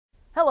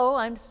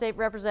I'm State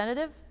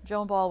Representative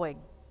Joan Ballweg.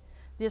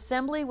 The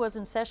Assembly was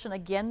in session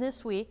again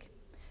this week.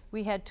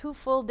 We had 2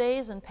 full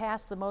days and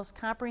passed the most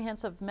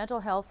comprehensive mental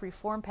health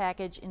reform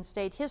package in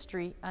state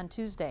history on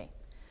Tuesday.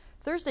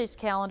 Thursday's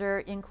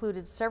calendar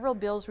included several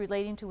bills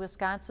relating to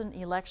Wisconsin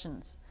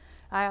elections.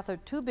 I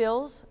authored 2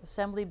 bills,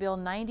 Assembly Bill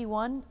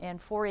 91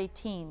 and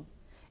 418.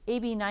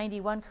 AB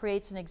 91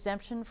 creates an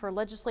exemption for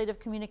legislative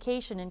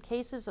communication in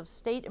cases of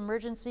state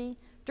emergency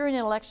during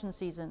an election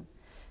season.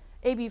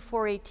 AB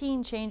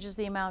 418 changes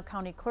the amount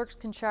county clerks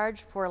can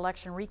charge for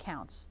election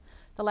recounts.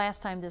 The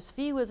last time this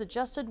fee was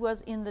adjusted was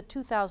in the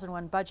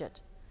 2001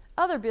 budget.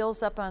 Other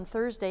bills up on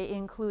Thursday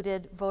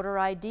included voter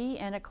ID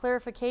and a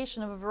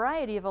clarification of a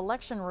variety of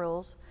election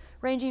rules,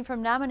 ranging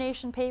from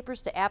nomination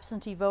papers to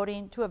absentee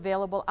voting to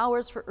available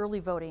hours for early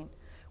voting.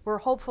 We're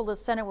hopeful the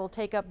Senate will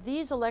take up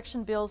these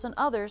election bills and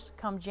others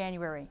come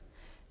January.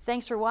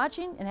 Thanks for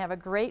watching and have a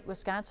great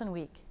Wisconsin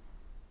week.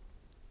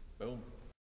 Boom.